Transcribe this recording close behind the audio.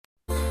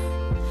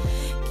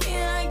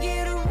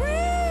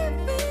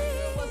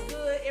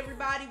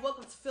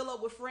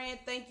Up with Fran.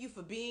 Thank you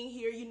for being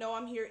here. You know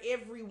I'm here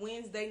every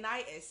Wednesday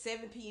night at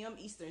 7 p.m.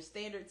 Eastern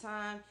Standard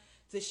Time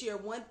to share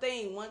one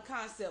thing, one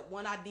concept,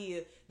 one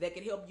idea that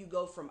can help you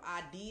go from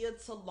idea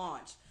to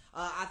launch.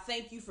 I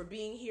thank you for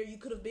being here. You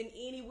could have been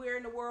anywhere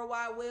in the World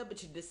Wide Web,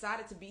 but you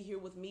decided to be here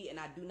with me, and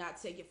I do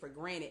not take it for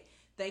granted.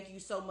 Thank you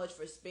so much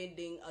for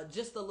spending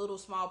just a little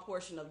small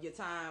portion of your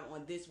time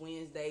on this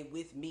Wednesday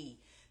with me.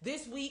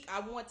 This week,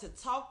 I want to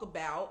talk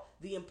about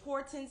the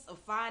importance of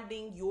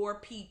finding your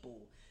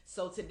people.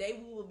 So today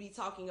we will be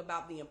talking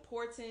about the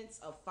importance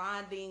of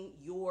finding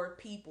your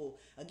people.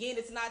 Again,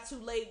 it's not too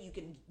late.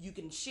 You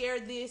can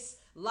share this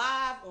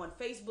live on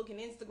Facebook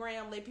and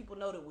Instagram. Let people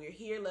know that we're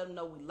here. Let them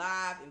know we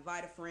live.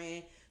 Invite a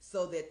friend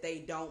so that they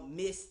don't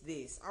miss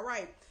this. All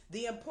right.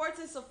 The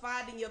importance of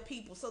finding your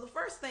people. So the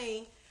first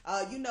thing,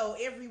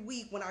 every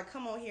week when I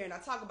come on here and I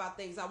talk about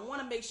things, I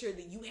want to make sure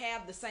that you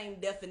have the same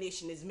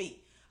definition as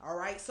me. All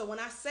right. So when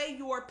I say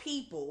your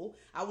people,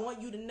 I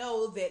want you to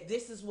know that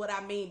this is what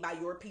I mean by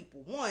your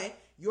people. One,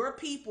 your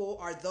people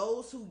are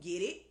those who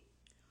get it,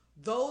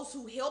 those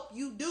who help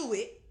you do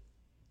it,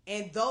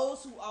 and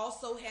those who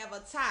also have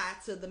a tie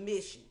to the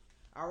mission.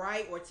 All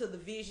right. Or to the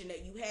vision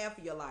that you have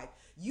for your life.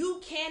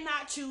 You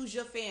cannot choose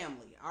your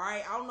family. All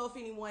right. I don't know if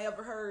anyone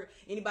ever heard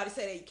anybody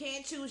say that you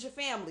can't choose your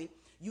family.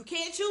 You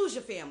can't choose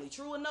your family.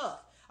 True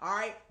enough. All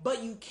right.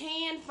 But you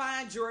can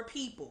find your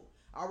people.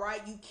 All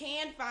right, you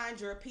can find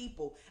your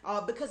people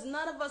because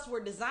none of us were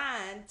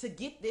designed to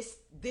get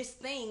this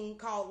thing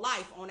called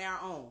life on our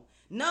own.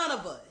 None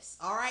of us.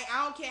 All right,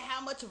 I don't care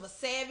how much of a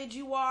savage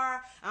you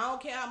are. I don't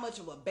care how much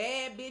of a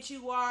bad bitch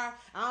you are.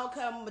 I don't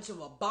care how much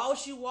of a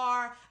boss you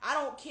are. I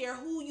don't care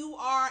who you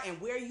are and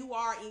where you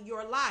are in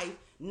your life.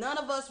 None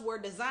of us were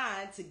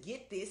designed to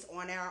get this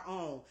on our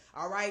own.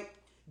 All right,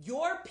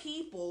 your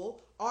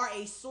people are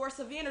a source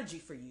of energy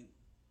for you.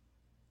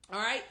 All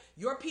right.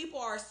 Your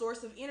people are a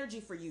source of energy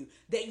for you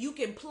that you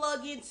can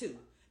plug into.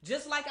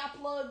 Just like I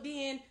plugged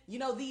in,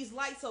 these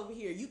lights over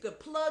here, you could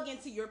plug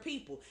into your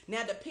people.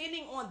 Now,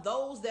 depending on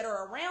those that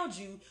are around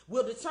you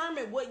will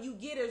determine what you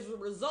get as a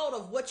result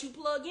of what you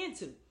plug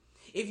into.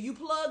 If you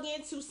plug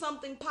into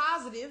something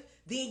positive,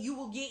 then you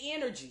will get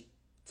energy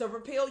to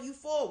propel you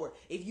forward.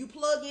 If you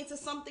plug into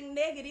something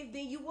negative,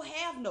 then you will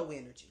have no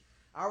energy.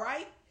 All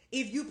right.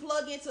 If you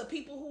plug into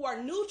people who are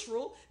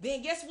neutral,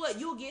 then guess what?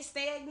 You'll get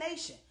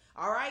stagnation.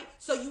 All right.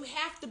 So you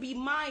have to be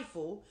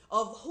mindful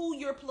of who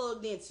you're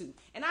plugged into.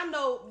 And I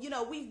know,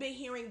 we've been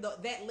hearing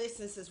that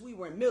lesson since we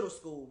were in middle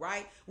school,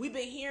 right? We've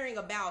been hearing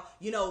about,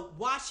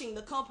 watching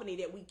the company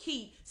that we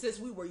keep since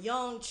we were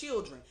young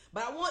children.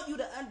 But I want you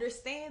to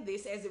understand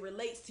this as it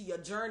relates to your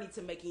journey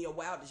to making your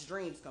wildest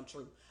dreams come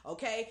true.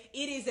 OK,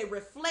 it is a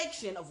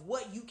reflection of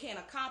what you can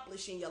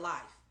accomplish in your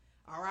life.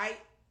 All right.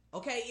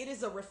 OK, it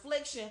is a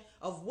reflection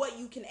of what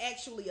you can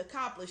actually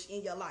accomplish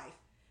in your life.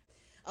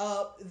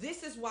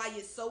 This is why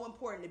it's so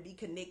important to be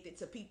connected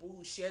to people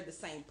who share the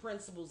same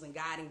principles and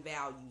guiding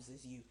values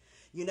as you.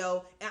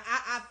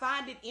 I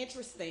find it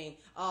interesting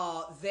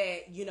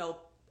that,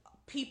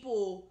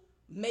 people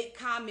make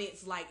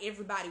comments like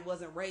everybody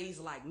wasn't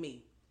raised like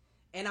me.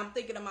 And I'm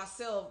thinking to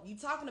myself, you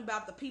talking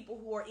about the people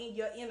who are in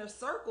your inner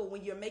circle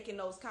when you're making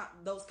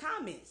those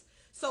comments.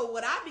 So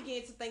what I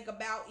began to think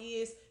about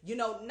is,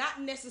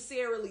 not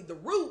necessarily the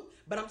root,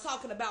 but I'm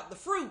talking about the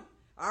fruit.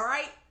 All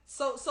right.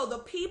 So the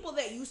people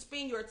that you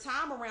spend your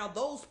time around,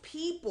 those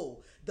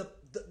people,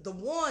 the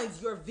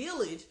ones, your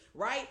village,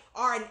 right,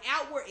 are an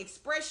outward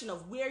expression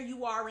of where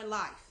you are in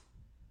life.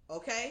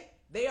 Okay?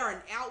 They are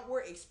an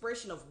outward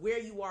expression of where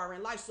you are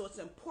in life. So it's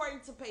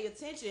important to pay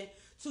attention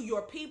to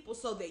your people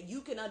so that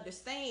you can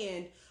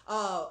understand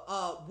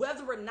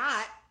whether or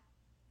not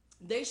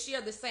they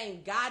share the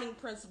same guiding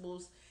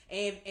principles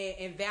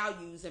and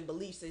values and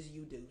beliefs as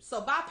you do.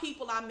 So by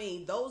people, I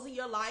mean those in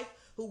your life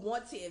who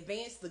want to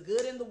advance the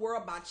good in the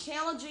world by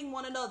challenging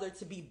one another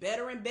to be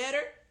better and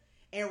better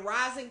and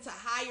rising to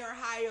higher and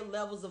higher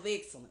levels of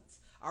excellence.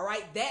 All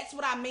right. That's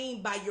what I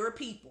mean by your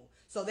people.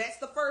 So that's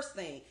the first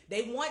thing.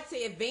 They want to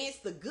advance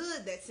the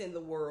good that's in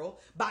the world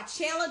by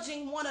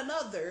challenging one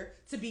another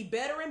to be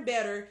better and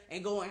better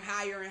and going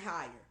higher and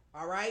higher.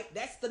 All right.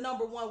 That's the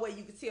number one way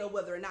you can tell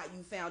whether or not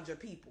you found your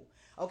people.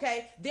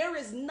 OK, there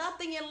is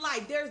nothing in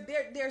life.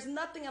 There's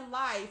nothing in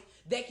life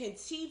that can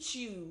teach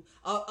you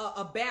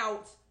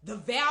about the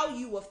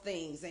value of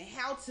things and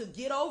how to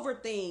get over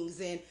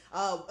things and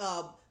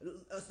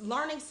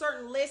learning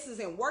certain lessons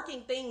and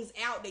working things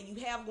out that you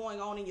have going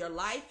on in your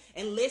life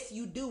unless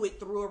you do it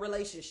through a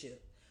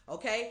relationship.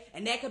 Okay.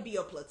 And that could be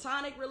a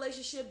platonic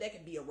relationship. That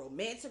could be a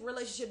romantic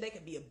relationship. That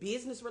could be a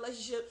business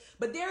relationship.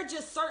 But there are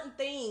just certain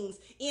things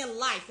in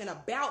life and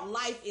about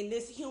life in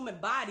this human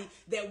body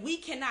that we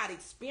cannot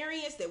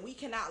experience, that we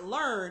cannot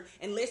learn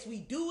unless we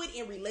do it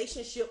in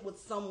relationship with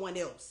someone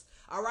else.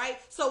 All right.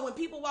 So when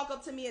people walk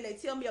up to me and they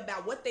tell me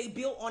about what they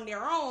built on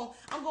their own,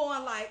 I'm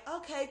going like,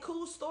 okay,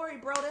 cool story,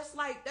 bro.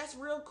 That's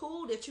real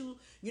cool that you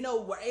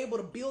were able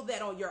to build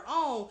that on your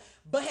own.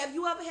 But have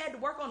you ever had to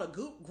work on a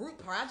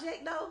group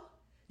project though?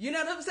 You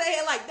know what I'm saying?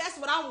 Like, that's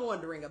what I'm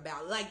wondering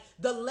about. Like,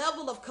 the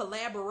level of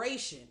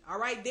collaboration. All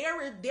right.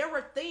 There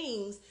are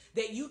things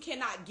that you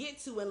cannot get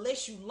to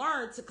unless you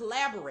learn to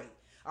collaborate.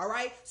 All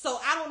right. So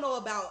I don't know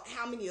about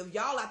how many of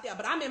y'all out there,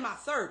 but I'm in my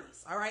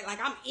 30s. All right. Like,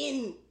 I'm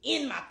in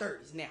my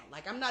 30s now.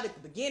 Like, I'm not at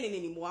the beginning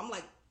anymore. I'm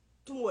like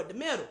toward the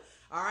middle.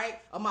 All right,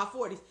 of my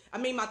 40s. I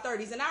mean my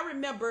 30s. And I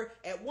remember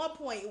at one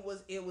point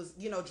it was,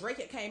 Drake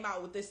had came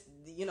out with this,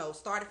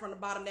 started from the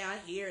bottom down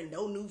here and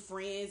no new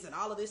friends and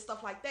all of this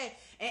stuff like that.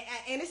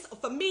 And it's,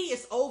 for me,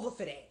 it's over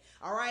for that.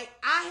 All right.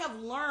 I have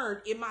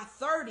learned in my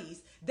 30s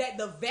that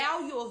the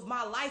value of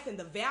my life and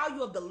the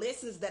value of the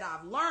lessons that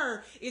I've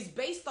learned is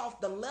based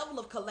off the level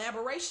of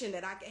collaboration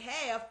that I can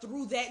have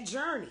through that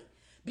journey.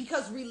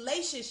 Because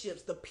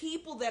relationships, the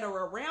people that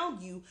are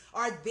around you,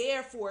 are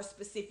there for a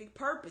specific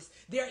purpose.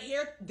 They're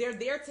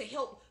there to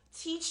help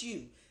teach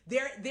you.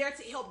 They're there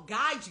to help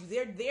guide you.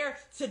 They're there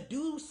to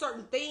do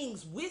certain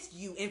things with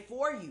you and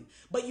for you.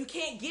 But you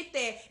can't get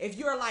that if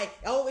you're like,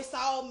 oh, it's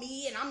all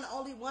me and I'm the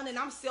only one and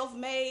I'm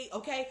self-made.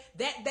 Okay,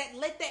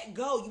 let that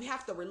go. You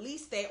have to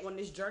release that on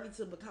this journey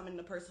to becoming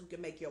the person who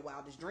can make your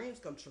wildest dreams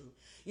come true.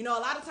 A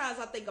lot of times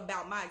I think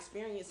about my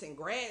experience in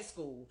grad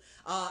school.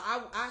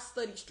 I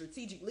studied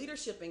strategic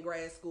leadership in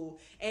grad school,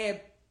 and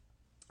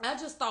I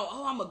just thought,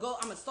 I'm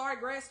gonna start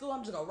grad school.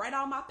 I'm just gonna write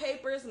all my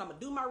papers and I'm gonna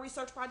do my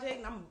research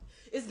project and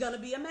it's gonna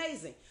be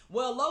amazing.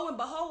 Well, lo and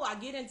behold, I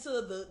get into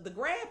the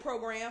grad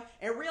program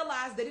and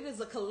realize that it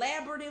is a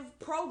collaborative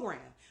program,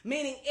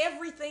 meaning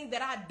everything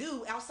that I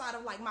do outside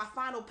of like my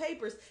final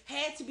papers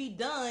had to be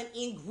done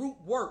in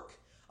group work.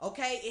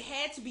 Okay, it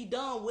had to be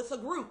done with a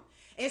group.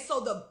 And so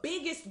the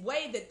biggest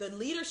way that the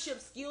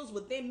leadership skills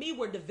within me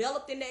were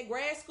developed in that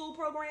grad school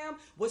program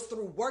was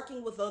through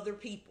working with other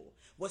people,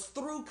 was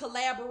through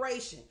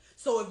collaboration.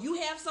 So if you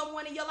have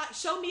someone in your life,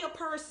 show me a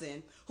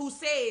person who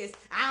says,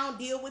 I don't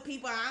deal with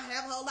people, I don't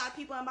have a whole lot of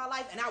people in my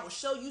life, and I will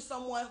show you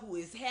someone who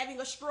is having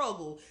a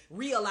struggle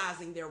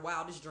realizing their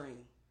wildest dream.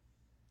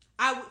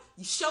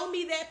 Show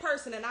me that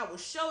person and I will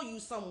show you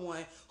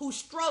someone who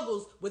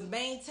struggles with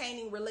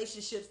maintaining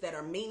relationships that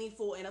are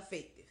meaningful and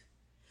effective.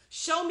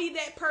 Show me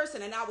that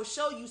person and I will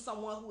show you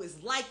someone who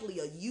is likely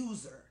a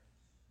user,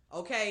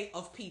 okay,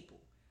 of people.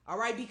 All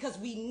right, because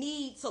we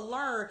need to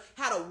learn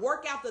how to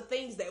work out the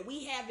things that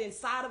we have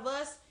inside of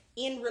us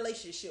in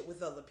relationship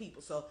with other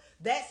people. So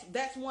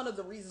that's one of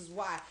the reasons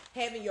why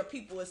having your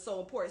people is so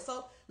important.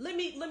 So let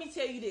me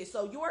tell you this.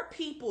 So your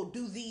people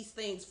do these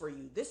things for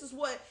you. This is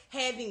what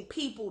having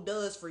people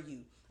does for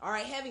you. All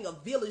right, having a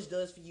village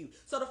does for you.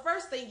 So the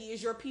first thing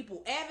is your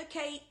people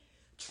advocate,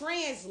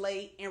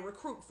 translate, and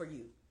recruit for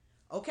you.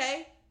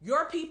 Okay?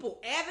 Your people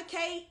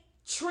advocate,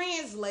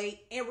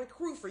 translate, and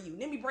recruit for you.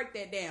 Let me break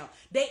that down.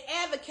 They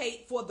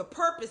advocate for the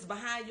purpose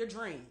behind your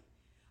dream.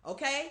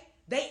 Okay?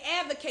 They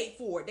advocate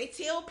for it. They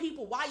tell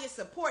people why it's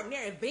important.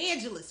 They're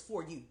evangelists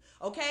for you.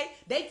 Okay?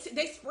 They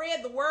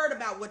spread the word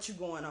about what you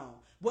going on,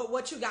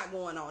 what you got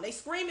going on. They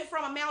scream it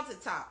from a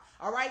mountaintop.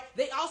 All right?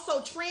 They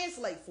also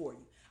translate for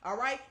you. All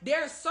right.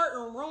 There are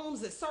certain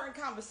rooms and certain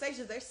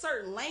conversations. There's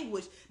certain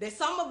language that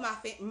some of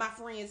my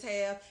friends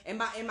have and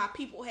my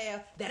people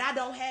have that I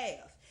don't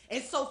have.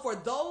 And so for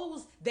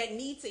those that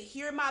need to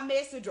hear my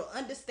message or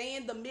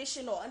understand the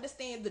mission or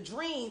understand the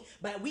dream,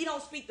 but we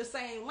don't speak the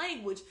same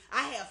language,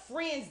 I have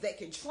friends that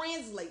can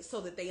translate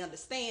so that they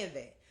understand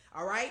that.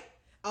 All right.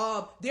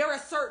 There are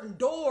certain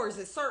doors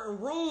and certain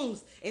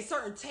rooms and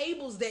certain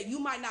tables that you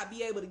might not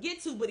be able to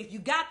get to, but if you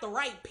got the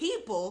right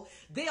people,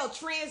 they'll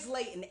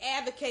translate and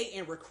advocate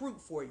and recruit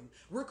for you.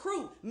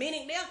 Recruit,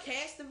 meaning they'll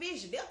cast the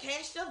vision. They'll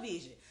cast your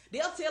vision.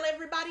 They'll tell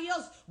everybody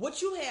else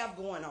what you have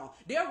going on.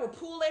 They'll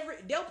pull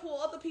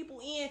other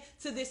people in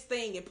to this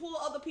thing and pull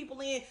other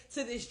people in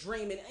to this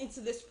dream and into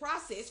this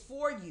process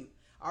for you.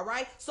 All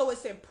right. So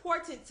it's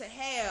important to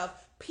have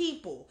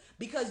people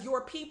because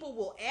your people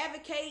will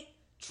advocate,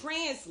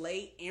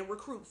 translate, and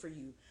recruit for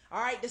you.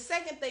 All right. The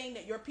second thing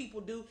that your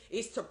people do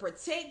is to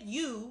protect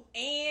you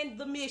and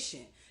the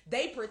mission.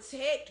 They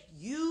protect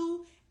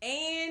you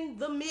and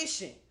the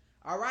mission.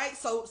 All right.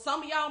 So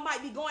some of y'all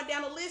might be going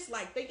down a list,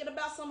 like thinking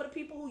about some of the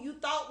people who you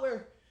thought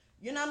were,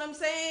 you know what I'm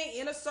saying,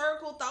 in a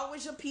circle, thought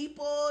was your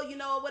people,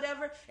 or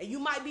whatever. And you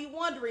might be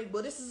wondering,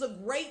 but this is a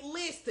great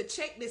list to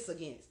check this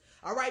against.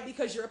 All right,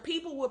 because your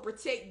people will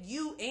protect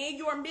you and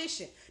your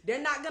mission.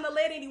 They're not going to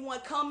let anyone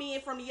come in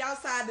from the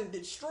outside and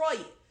destroy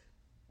it.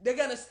 They're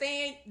going to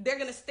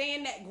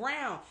stand that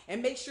ground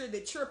and make sure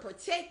that you're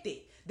protected,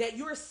 that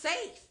you're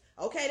safe.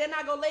 Okay, they're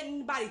not going to let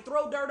anybody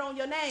throw dirt on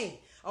your name.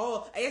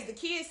 Or as the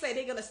kids say,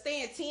 they're going to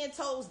stand 10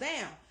 toes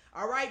down.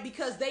 All right,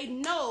 because they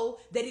know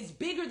that it's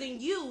bigger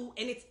than you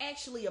and it's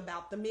actually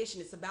about the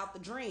mission. It's about the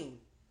dream.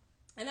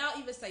 And I'll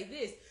even say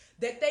this,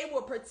 that they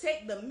will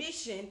protect the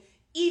mission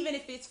even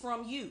if it's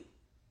from you.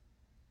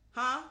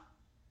 Huh?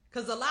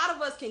 Because a lot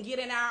of us can get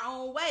in our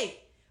own way.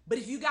 But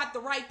if you got the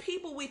right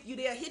people with you,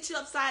 they'll hit you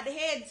upside the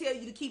head and tell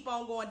you to keep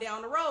on going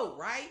down the road,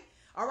 right?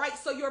 All right,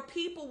 so your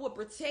people will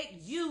protect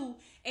you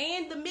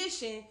and the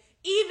mission,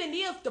 even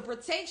if the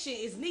protection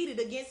is needed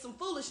against some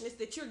foolishness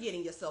that you're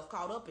getting yourself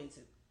caught up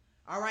into.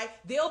 All right.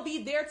 They'll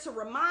be there to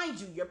remind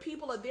you. Your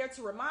people are there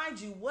to remind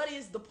you what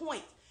is the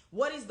point,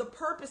 what is the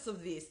purpose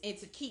of this, and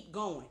to keep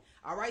going.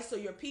 All right. So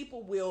your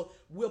people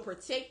will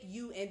protect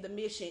you and the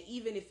mission,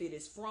 even if it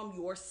is from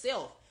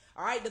yourself.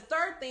 All right. The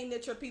third thing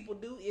that your people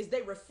do is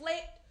they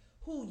reflect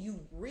who you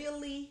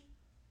really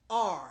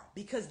are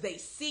because they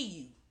see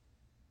you.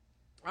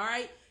 All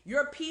right.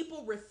 Your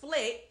people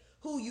reflect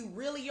who you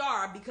really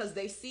are because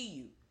they see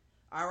you.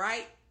 All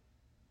right.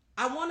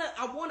 I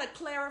want to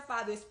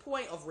clarify this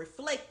point of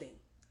reflecting.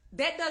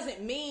 That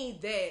doesn't mean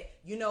that,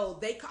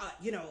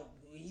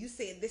 you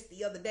said this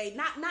the other day,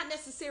 not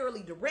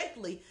necessarily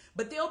directly,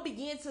 but there'll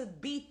begin to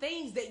be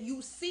things that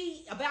you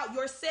see about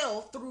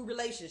yourself through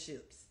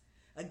relationships.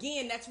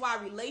 Again, that's why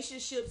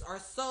relationships are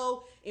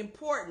so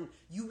important.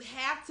 You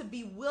have to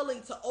be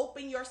willing to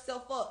open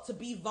yourself up, to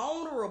be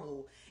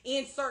vulnerable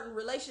in certain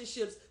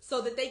relationships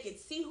so that they can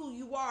see who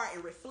you are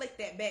and reflect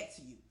that back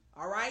to you.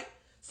 All right?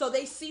 So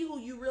they see who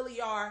you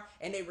really are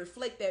and they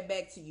reflect that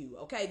back to you.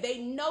 Okay? They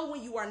know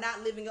when you are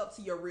not living up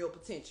to your real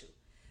potential.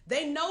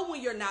 They know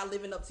when you're not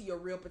living up to your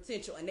real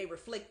potential and they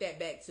reflect that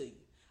back to you.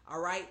 All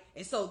right.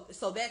 And so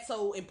that's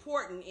so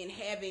important in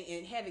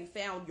having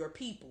found your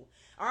people.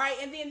 All right.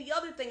 And then the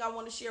other thing I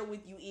want to share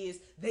with you is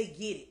they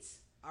get it.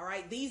 All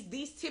right.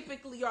 These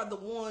typically are the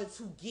ones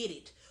who get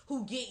it,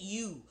 who get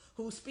you,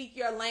 who speak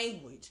your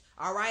language.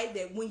 All right.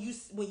 That when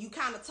you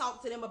kind of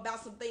talk to them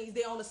about some things,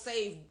 they're on the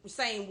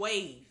same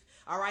wave.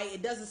 All right.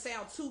 It doesn't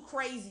sound too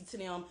crazy to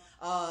them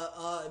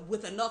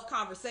with enough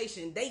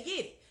conversation. They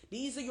get it.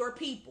 These are your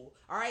people.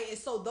 All right. And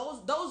so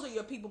those are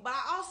your people. But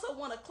I also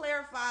want to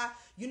clarify,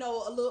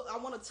 I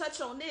want to touch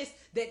on this,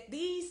 that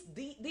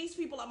these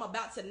people I'm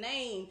about to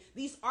name,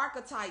 these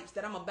archetypes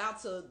that I'm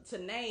about to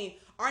name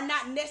are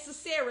not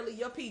necessarily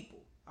your people.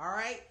 All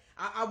right.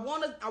 I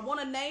want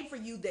to name for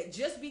you that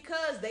just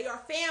because they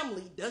are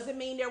family doesn't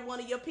mean they're one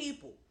of your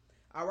people.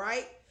 All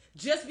right.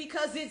 Just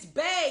because it's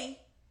bae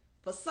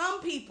for some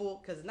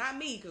people, because not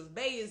me, because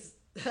bae is,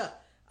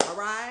 all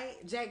right,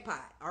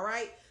 jackpot. All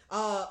right.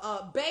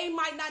 Bae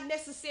might not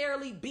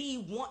necessarily be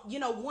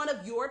one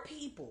of your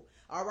people.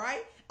 All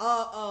right.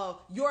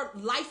 Your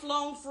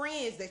lifelong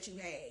friends that you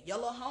had, your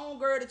little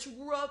homegirl that you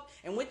grew up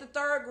and went to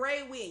third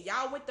grade with,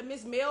 y'all went to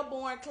Miss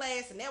Melbourne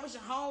class and that was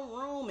your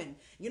homeroom and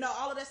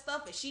all of that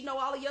stuff, and she know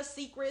all of your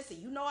secrets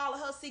and you know all of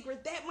her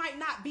secrets. That might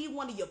not be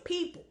one of your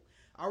people.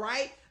 All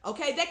right.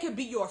 Okay. That could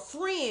be your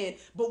friend,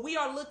 but we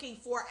are looking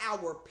for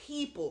our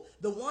people,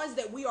 the ones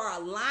that we are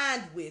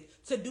aligned with,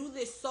 to do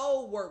this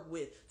soul work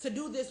with, to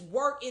do this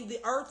work in the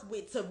earth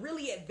with, to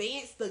really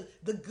advance the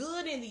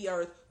good in the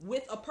earth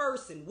with a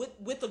person,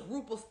 with a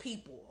group of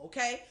people.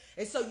 Okay.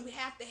 And so you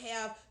have to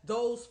have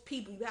those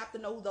people. You have to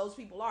know who those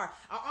people are.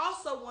 I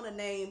also want to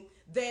name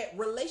that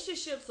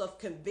relationships of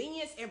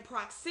convenience and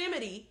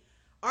proximity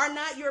are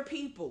not your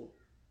people.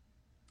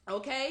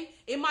 Okay,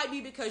 it might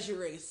be because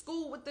you're in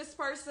school with this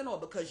person, or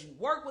because you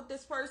work with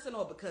this person,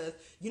 or because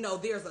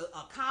there's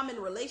a common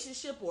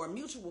relationship or a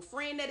mutual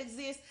friend that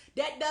exists.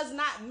 That does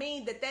not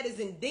mean that is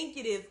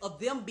indicative of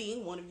them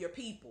being one of your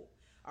people.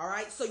 All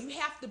right, so you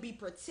have to be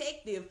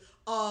protective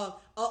of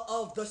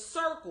the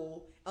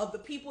circle of the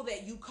people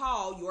that you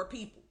call your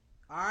people.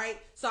 All right.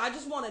 So I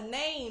just want to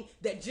name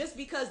that just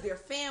because they're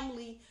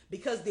family,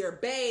 because they're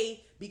bae,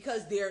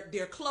 because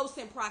they're close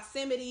in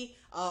proximity,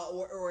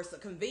 or it's a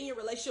convenient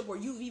relationship, or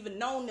you've even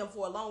known them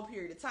for a long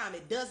period of time,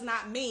 it does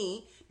not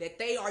mean that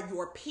they are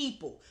your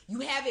people. You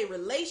have a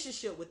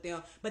relationship with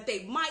them, but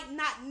they might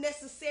not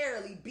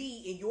necessarily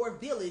be in your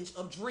village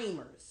of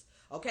dreamers.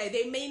 Okay,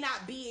 they may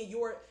not be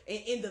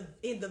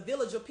in the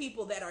village of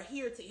people that are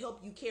here to help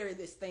you carry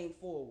this thing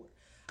forward.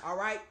 All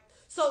right.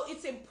 So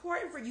it's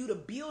important for you to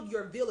build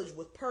your village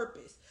with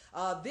purpose.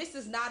 This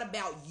is not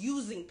about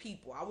using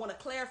people. I want to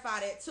clarify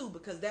that too,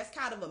 because that's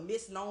kind of a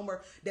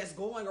misnomer that's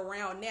going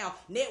around now.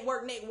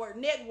 Network.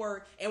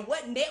 And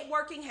what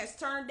networking has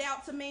turned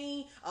out to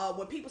mean,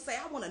 when people say,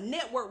 I want to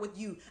network with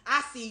you,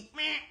 I see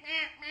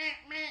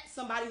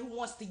somebody who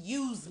wants to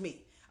use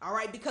me. All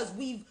right, because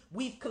we've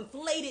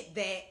conflated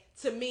that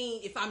to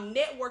mean if I'm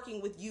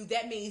networking with you,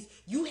 that means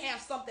you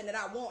have something that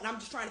I want and I'm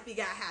just trying to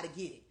figure out how to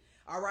get it.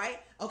 All right.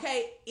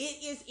 Okay.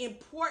 It is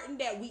important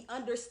that we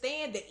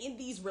understand that in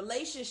these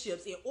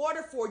relationships, in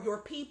order for your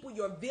people,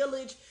 your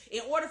village,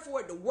 in order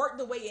for it to work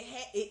the way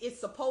it's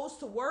supposed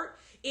to work,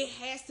 it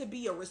has to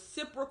be a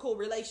reciprocal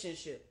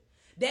relationship.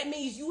 That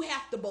means you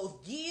have to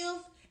both give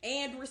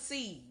and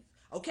receive.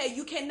 Okay.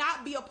 You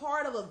cannot be a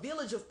part of a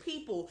village of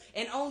people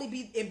and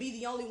be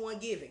the only one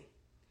giving.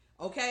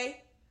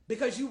 Okay.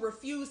 Because you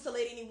refuse to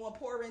let anyone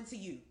pour into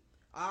you.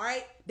 All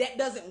right. That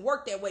doesn't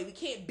work that way. We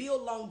can't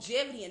build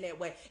longevity in that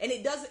way. And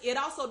it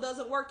also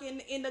doesn't work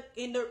in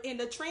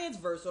the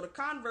transverse or the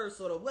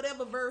converse or the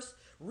whatever verse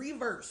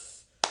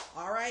reverse.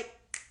 All right.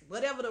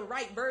 Whatever the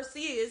right verse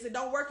is, it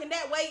don't work in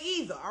that way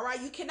either. All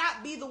right. You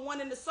cannot be the one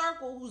in the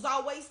circle who's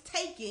always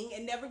taking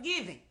and never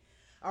giving.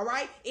 All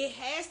right. It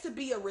has to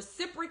be a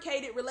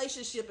reciprocated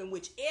relationship in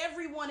which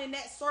everyone in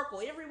that circle,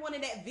 everyone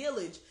in that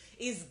village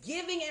is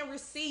giving and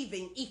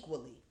receiving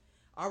equally.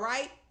 All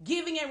right,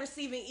 giving and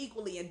receiving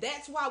equally, and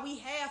that's why we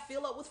have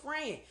Fill Up with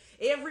Fran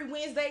every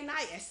Wednesday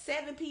night at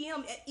 7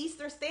 p.m. at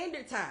Eastern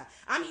Standard Time.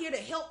 I'm here to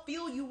help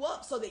fill you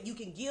up so that you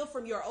can give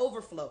from your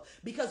overflow,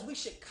 because we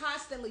should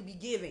constantly be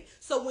giving.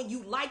 So when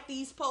you like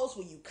these posts,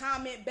 when you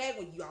comment back,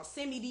 when y'all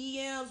send me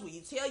DMs, when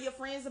you tell your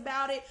friends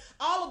about it,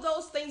 all of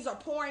those things are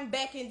pouring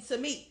back into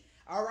me.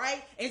 All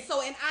right, and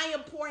I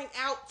am pouring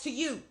out to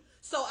you.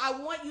 So I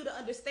want you to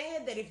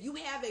understand that if you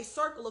have a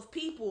circle of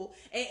people,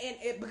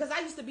 and because I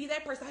used to be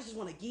that person, I just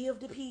want to give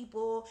to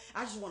people.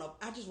 I just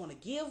want to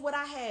give what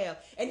I have,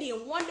 and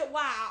then wonder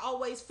why I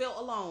always felt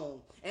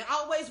alone, and I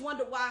always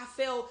wondered why I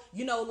felt,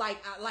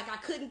 like I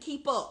couldn't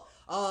keep up.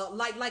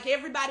 Like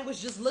everybody was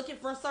just looking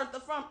for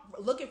something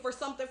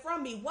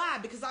from me. Why?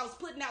 Because I was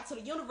putting out to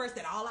the universe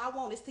that all I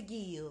want is to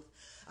give.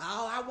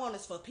 All I want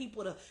is for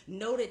people to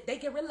know that they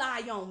can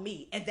rely on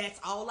me, and that's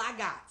all I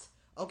got.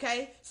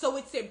 Okay, so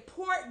it's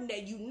important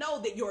that you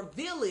know that your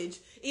village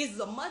is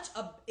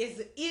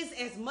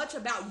as much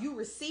about you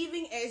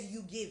receiving as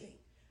you giving.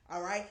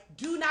 All right,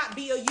 do not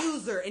be a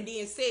user and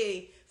then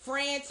say,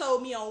 Fran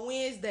told me on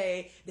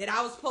Wednesday that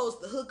I was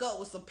supposed to hook up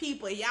with some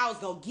people and y'all was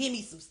gonna give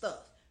me some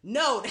stuff.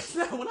 No, that's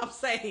not what I'm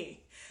saying.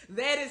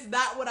 That is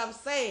not what I'm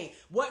saying.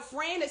 What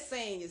Fran is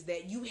saying is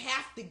that you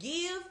have to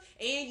give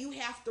and you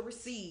have to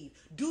receive.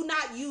 Do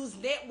not use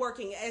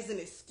networking as an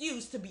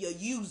excuse to be a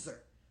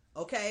user.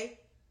 Okay.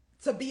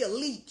 To be a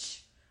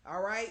leech.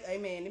 All right.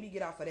 Amen. Let me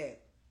get off of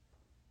that.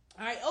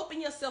 All right. Open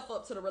yourself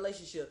up to the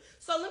relationship.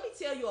 So let me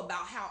tell you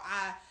about how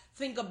I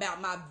think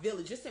about my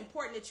village. It's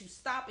important that you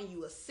stop and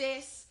you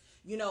assess,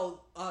 your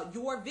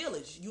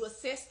village. You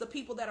assess the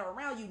people that are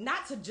around you,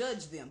 not to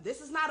judge them.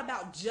 This is not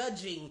about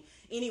judging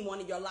anyone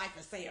in your life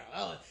and saying,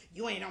 oh,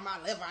 you ain't on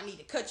my level, I need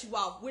to cut you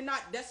off. We're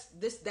not,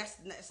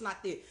 that's not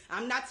it.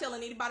 I'm not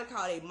telling anybody to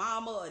call their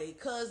mama or their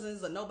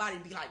cousins or nobody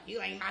to be like,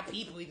 you ain't my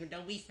people, even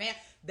though we fam.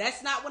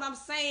 That's not what I'm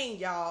saying,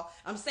 y'all.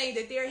 I'm saying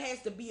that there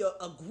has to be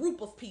a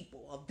group of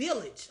people, a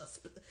village,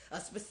 a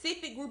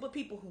specific group of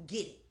people who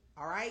get it.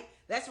 All right.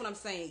 That's what I'm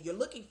saying. You're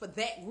looking for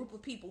that group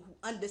of people who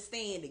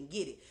understand and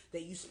get it,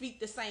 that you speak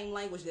the same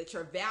language, that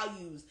your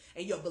values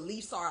and your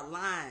beliefs are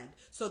aligned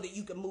so that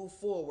you can move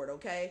forward.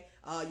 Okay.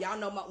 Y'all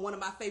know one of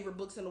my favorite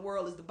books in the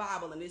world is the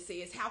Bible. And it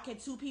says, how can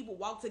two people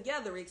walk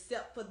together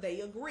except for they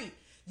agree?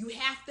 You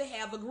have to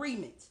have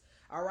agreement.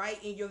 All right.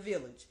 In your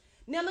village.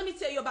 Now, let me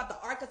tell you about the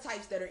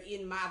archetypes that are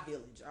in my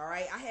village. All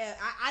right.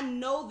 I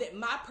know that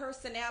my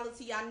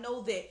personality, I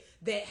know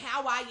that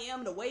how I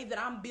am, the way that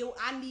I'm built,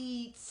 I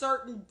need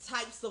certain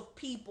types of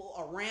people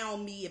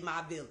around me in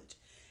my village.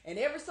 And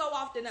every so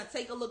often I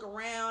take a look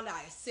around,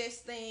 I assess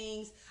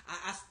things.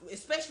 I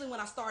especially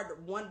when I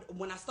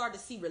start to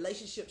see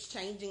relationships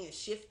changing and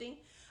shifting,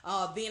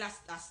 then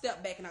I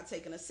step back and I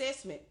take an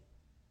assessment.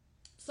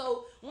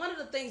 So one of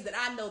the things that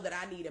I know that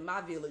I need in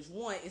my village,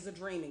 one, is a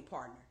dreaming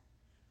partner.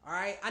 All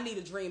right. I need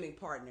a dreaming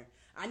partner.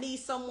 I need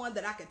someone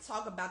that I can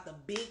talk about the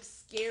big,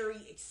 scary,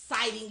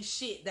 exciting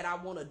shit that I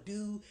want to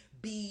do,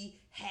 be,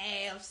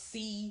 have,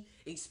 see,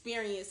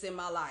 experience in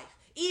my life.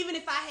 Even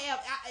if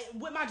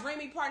with my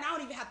dreaming partner, I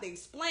don't even have to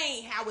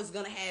explain how it's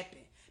going to happen.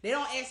 They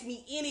don't ask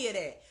me any of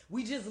that.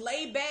 We just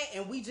lay back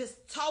and we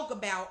just talk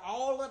about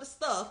all of the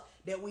stuff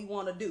that we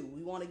want to do.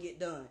 We want to get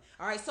done.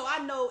 All right. So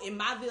I know in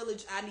my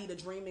village, I need a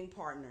dreaming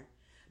partner.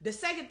 The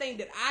second thing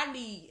that I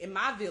need in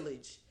my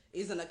village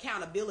is an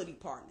accountability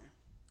partner.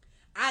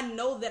 I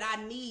know that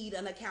I need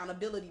an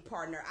accountability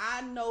partner.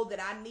 I know that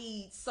I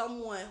need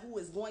someone who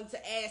is going to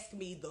ask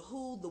me the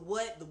who, the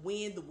what, the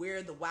when, the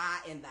where, the why,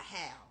 and the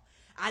how.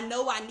 I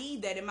know I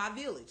need that in my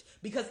village,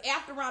 because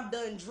after I'm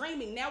done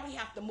dreaming, now we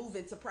have to move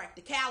into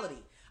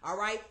practicality. All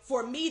right.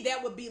 For me,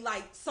 that would be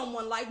like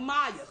someone like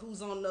Maya,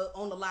 who's on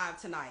the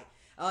live tonight.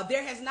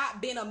 There has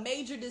not been a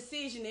major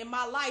decision in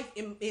my life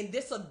in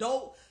this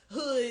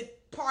adulthood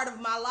part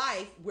of my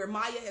life where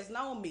Maya has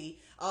known me,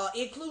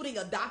 including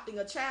adopting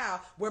a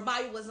child, where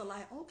Maya wasn't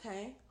like,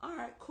 okay, all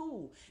right,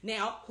 cool.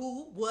 Now,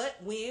 who, what,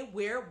 when,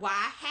 where, why,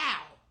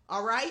 how?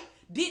 All right.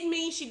 Didn't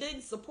mean she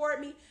didn't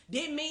support me.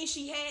 Didn't mean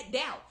she had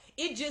doubt.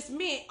 It just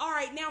meant, all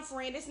right, now,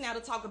 friend, it's now to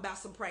talk about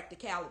some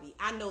practicality.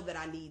 I know that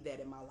I need that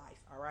in my life.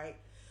 All right.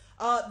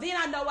 Then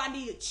I know I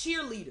need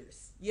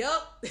cheerleaders.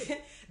 Yep.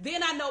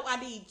 Then I know I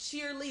need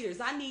cheerleaders.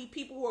 I need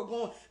people who are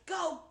going,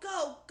 go,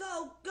 go,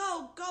 go,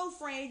 go, go,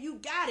 friend. You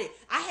got it.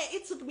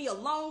 It took me a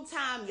long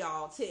time,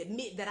 y'all, to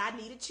admit that I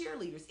needed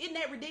cheerleaders. Isn't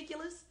that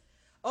ridiculous?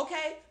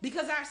 Okay?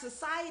 Because our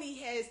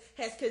society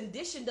has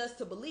conditioned us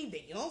to believe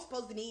that you don't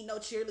supposed to need no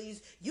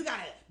cheerleaders. You got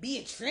to be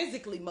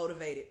intrinsically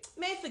motivated.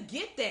 Man,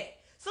 forget that.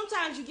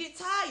 Sometimes you get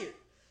tired.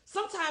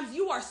 Sometimes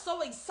you are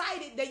so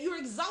excited that you're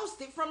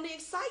exhausted from the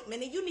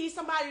excitement and you need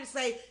somebody to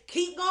say,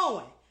 keep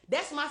going.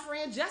 That's my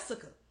friend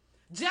Jessica.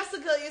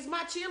 Jessica is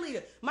my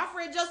cheerleader. My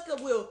friend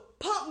Jessica will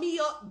pump me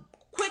up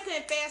quicker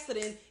and faster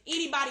than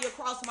anybody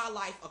across my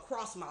life.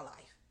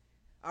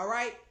 All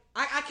right?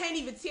 I can't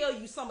even tell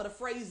you some of the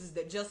phrases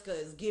that Jessica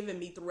has given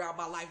me throughout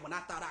my life when I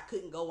thought I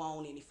couldn't go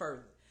on any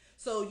further.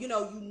 So,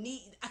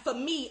 for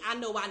me, I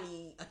know I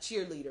need a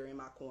cheerleader in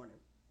my corner.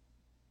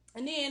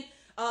 And then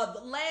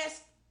the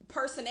last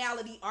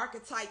personality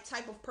archetype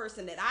type of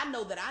person that I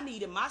know that I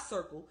need in my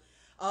circle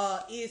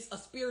is a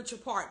spiritual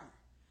partner.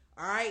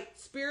 All right,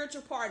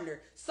 spiritual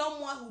partner,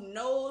 someone who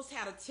knows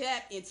how to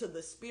tap into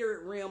the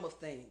spirit realm of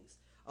things.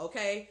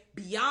 Okay,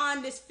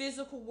 beyond this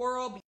physical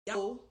world,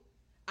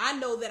 I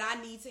know that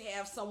I need to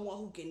have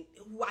someone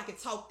who I can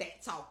talk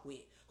that talk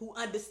with, who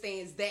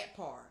understands that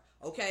part.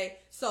 Okay,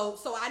 so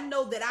I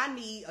know that I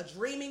need a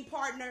dreaming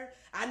partner.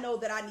 I know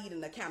that I need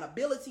an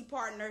accountability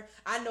partner.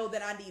 I know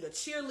that I need a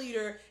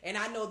cheerleader, and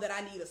I know that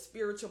I need a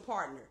spiritual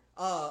partner.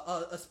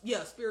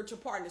 Spiritual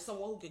partner,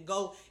 someone who can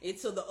go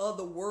into the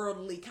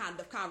otherworldly kind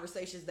of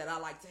conversations that I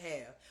like to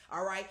have.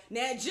 All right.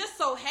 Now, it just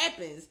so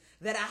happens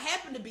that I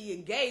happen to be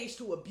engaged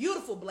to a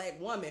beautiful black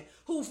woman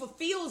who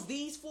fulfills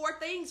these 4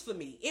 things for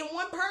me in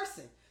one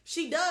person.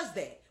 She does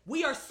that.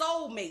 We are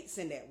soulmates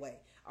in that way.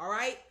 All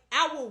right.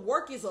 Our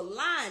work is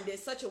aligned in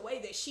such a way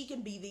that she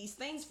can be these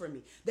things for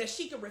me, that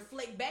she can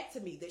reflect back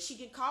to me, that she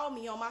can call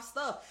me on my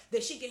stuff,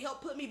 that she can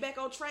help put me back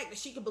on track, that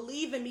she can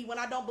believe in me when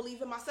I don't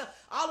believe in myself.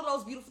 All of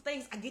those beautiful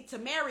things. I get to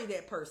marry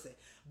that person.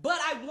 But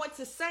I want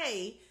to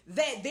say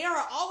that there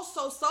are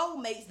also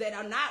soulmates that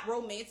are not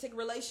romantic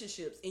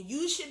relationships, and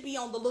you should be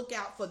on the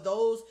lookout for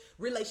those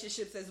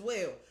relationships as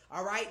well.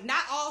 All right.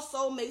 Not all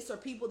soulmates are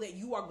people that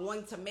you are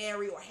going to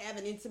marry or have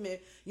an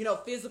intimate,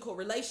 physical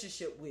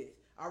relationship with.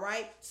 All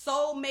right.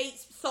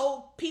 Soulmates,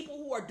 people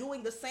who are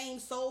doing the same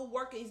soul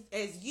work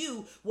as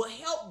you will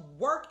help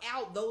work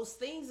out those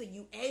things in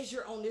you as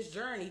you're on this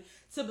journey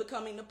to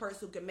becoming the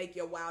person who can make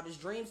your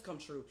wildest dreams come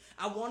true.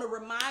 I want to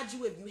remind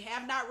you, if you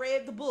have not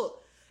read the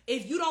book,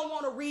 if you don't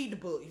want to read the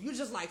book, if you're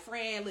just like,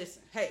 Fran,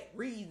 listen, hey,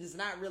 reading is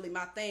not really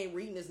my thing.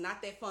 Reading is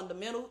not that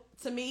fundamental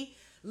to me.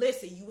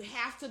 Listen, you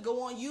have to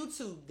go on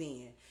YouTube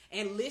then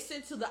and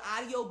listen to the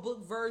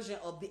audiobook version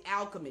of The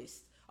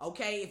Alchemist.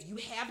 Okay, if you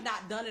have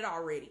not done it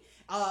already.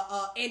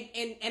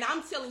 And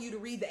I'm telling you to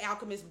read The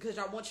Alchemist because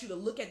I want you to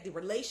look at the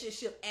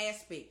relationship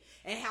aspect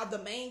and how the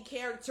main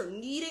character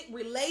needed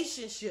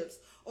relationships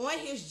on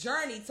his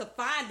journey to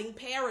finding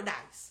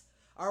paradise.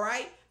 All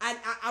right.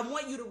 I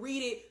want you to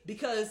read it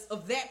because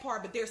of that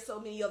part, but there's so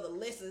many other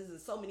lessons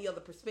and so many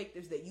other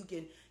perspectives that you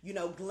can,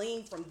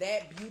 glean from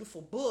that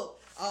beautiful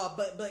book.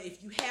 But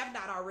if you have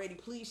not already,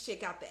 please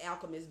check out The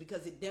Alchemist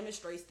because it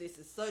demonstrates this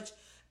in such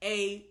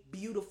a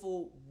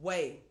beautiful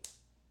way.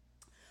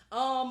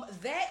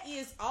 That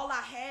is all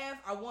I have.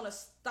 I want to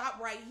stop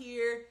right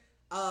here.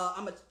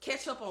 I'm going to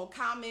catch up on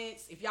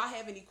comments. If y'all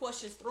have any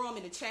questions, throw them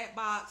in the chat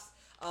box.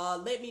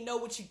 Let me know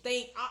what you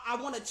think. I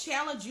want to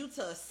challenge you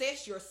to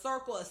assess your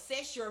circle,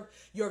 assess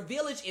your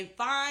village, and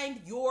find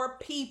your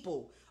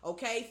people.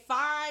 Okay,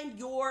 find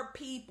your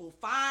people.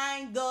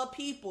 Find the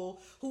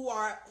people who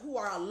are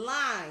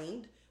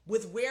aligned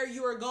with where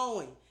you're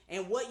going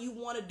and what you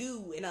want to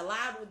do and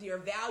aligned with your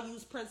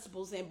values,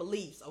 principles, and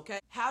beliefs. Okay,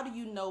 how do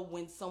you know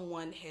when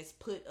someone has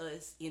put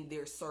us in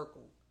their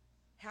circle?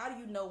 How do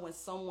you know when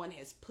someone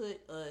has put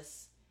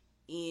us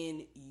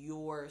in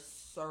your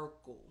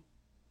circle?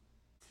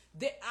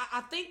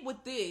 I think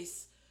with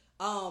this,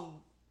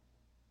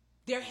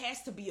 there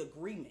has to be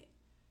agreement.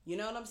 You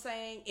know what I'm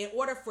saying? In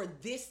order for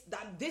this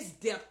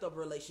depth of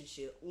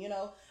relationship,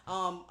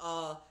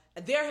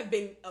 there have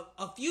been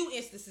a few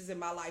instances in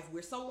my life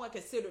where someone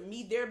considered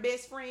me their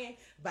best friend,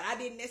 but I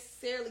didn't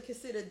necessarily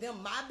consider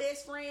them my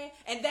best friend,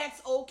 and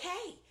that's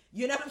okay.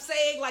 You know what I'm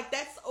saying? Like,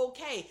 that's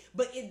okay.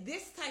 But in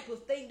this type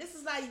of thing, this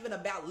is not even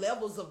about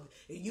levels of,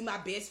 are you my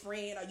best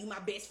friend? Are you my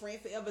best friend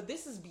forever?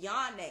 This is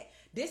beyond that.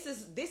 This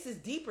is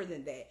deeper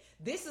than that.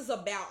 This is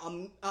about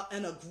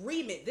an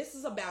agreement. This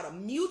is about a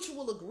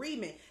mutual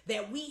agreement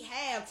that we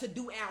have to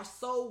do our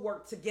soul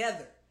work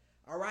together.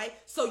 All right.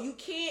 So you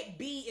can't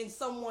be in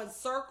someone's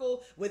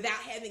circle without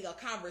having a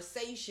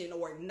conversation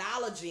or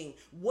acknowledging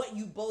what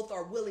you both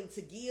are willing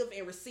to give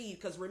and receive.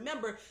 Because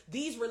remember,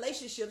 these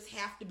relationships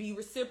have to be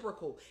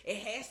reciprocal. It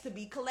has to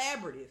be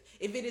collaborative.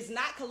 If it is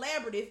not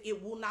collaborative,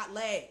 it will not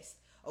last.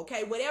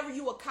 Okay, whatever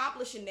you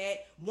accomplish in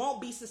that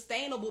won't be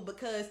sustainable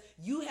because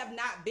you have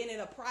not been in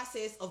a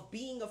process of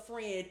being a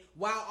friend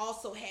while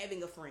also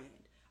having a friend.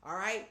 All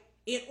right.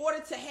 In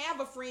order to have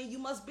a friend, you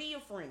must be a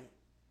friend.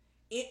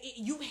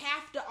 You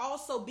have to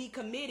also be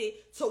committed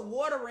to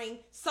watering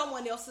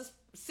someone else's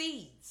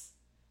seeds.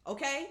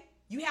 Okay?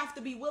 You have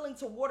to be willing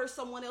to water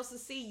someone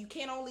else's seed. You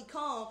can't only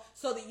come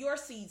so that your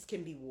seeds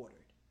can be watered.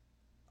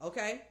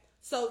 Okay?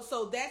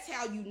 So that's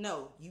how you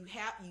know. You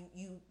have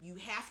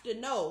to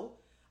know.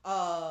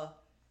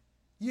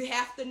 You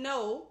have to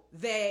know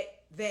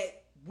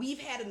that we've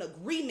had an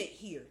agreement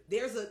here.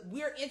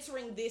 We're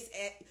entering this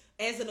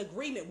as an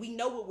agreement. We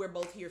know what we're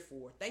both here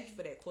for. Thank you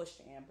for that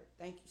question, Amber.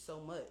 Thank you so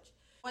much.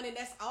 And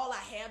that's all I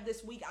have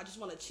this week. I just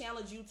want to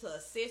challenge you to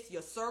assess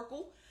your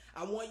circle.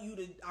 I want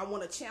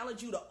to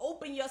challenge you to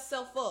open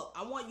yourself up.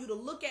 I want you to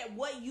look at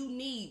what you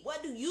need.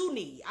 What do you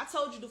need? I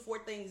told you the 4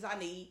 things I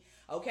need.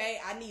 Okay.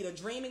 I need a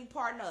dreaming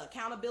partner,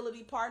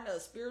 accountability partner, a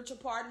spiritual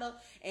partner,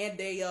 and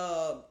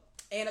a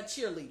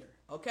cheerleader.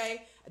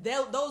 Okay.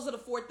 Those are the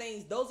 4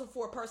 things. Those are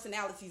 4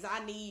 personalities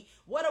I need.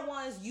 What are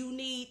ones you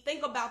need?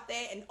 Think about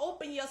that and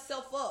open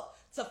yourself up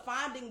to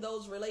finding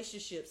those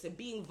relationships and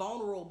being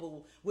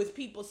vulnerable with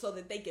people so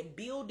that they can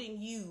build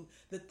in you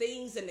the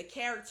things and the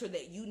character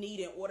that you need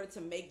in order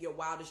to make your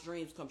wildest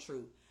dreams come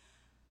true.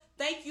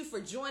 Thank you for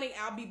joining.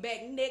 I'll be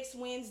back next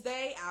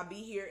Wednesday. I'll be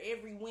here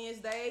every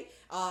Wednesday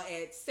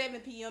at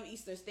 7 p.m.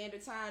 Eastern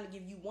Standard Time to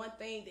give you one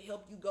thing to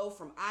help you go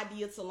from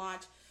idea to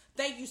launch.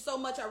 Thank you so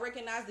much. I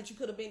recognize that you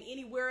could have been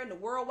anywhere in the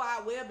World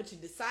Wide Web, but you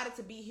decided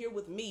to be here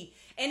with me.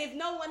 And if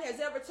no one has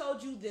ever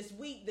told you this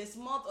week, this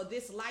month, or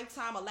this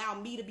lifetime, allow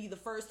me to be the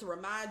first to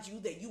remind you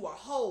that you are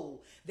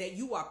whole, that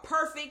you are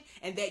perfect,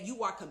 and that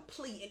you are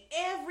complete. And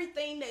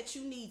everything that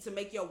you need to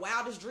make your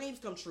wildest dreams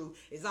come true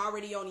is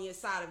already on the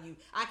inside of you.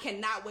 I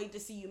cannot wait to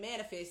see you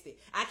manifest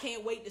it. I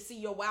can't wait to see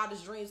your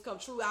wildest dreams come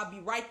true. I'll be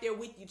right there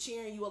with you,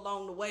 cheering you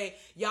along the way.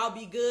 Y'all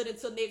be good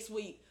until next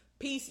week.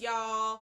 Peace, y'all.